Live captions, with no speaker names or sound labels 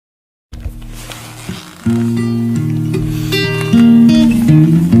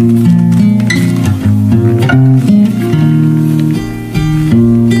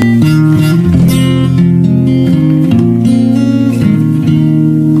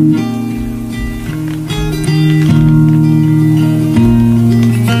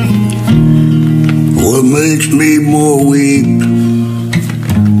What makes me more weep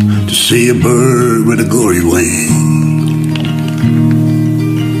to see a bird with a gory wing?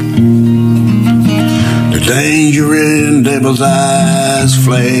 The danger in devil's eyes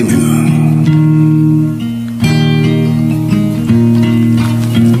flaming,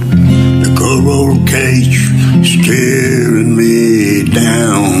 the coral cage staring me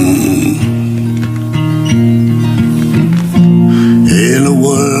down. In a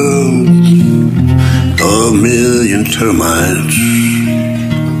world of a million termites,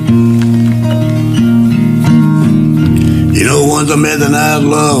 you know, once I met an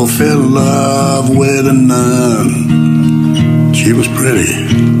outlaw, fell in love with a nun. She was pretty.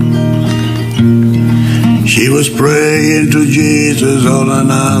 She was praying to Jesus on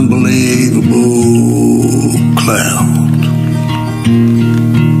an unbelievable cloud.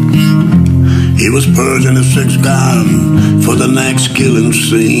 He was purging a six gun for the next killing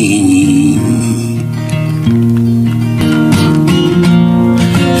scene.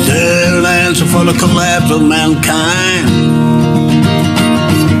 Is there an answer for the collapse of mankind?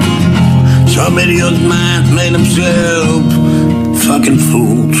 Some idiot man made himself fucking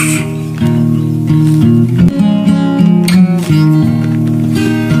fools.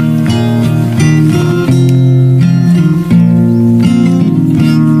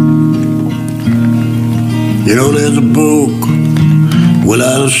 You know, there's a book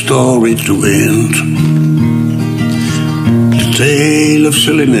without a story to end. The tale of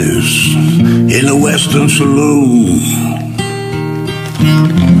silliness in a western saloon.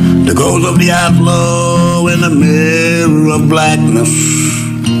 The ghost of the outlaw in the mirror of blackness.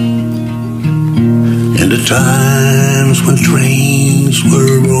 And the times when trains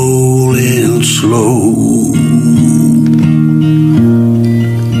were rolling slow.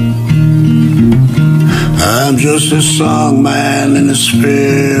 I'm just a song man in a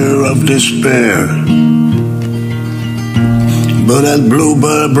sphere of despair, but that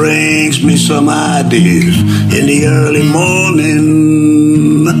bluebird brings me some ideas in the early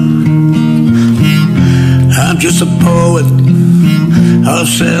morning. I'm just a poet of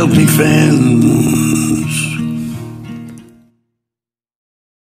self-defense.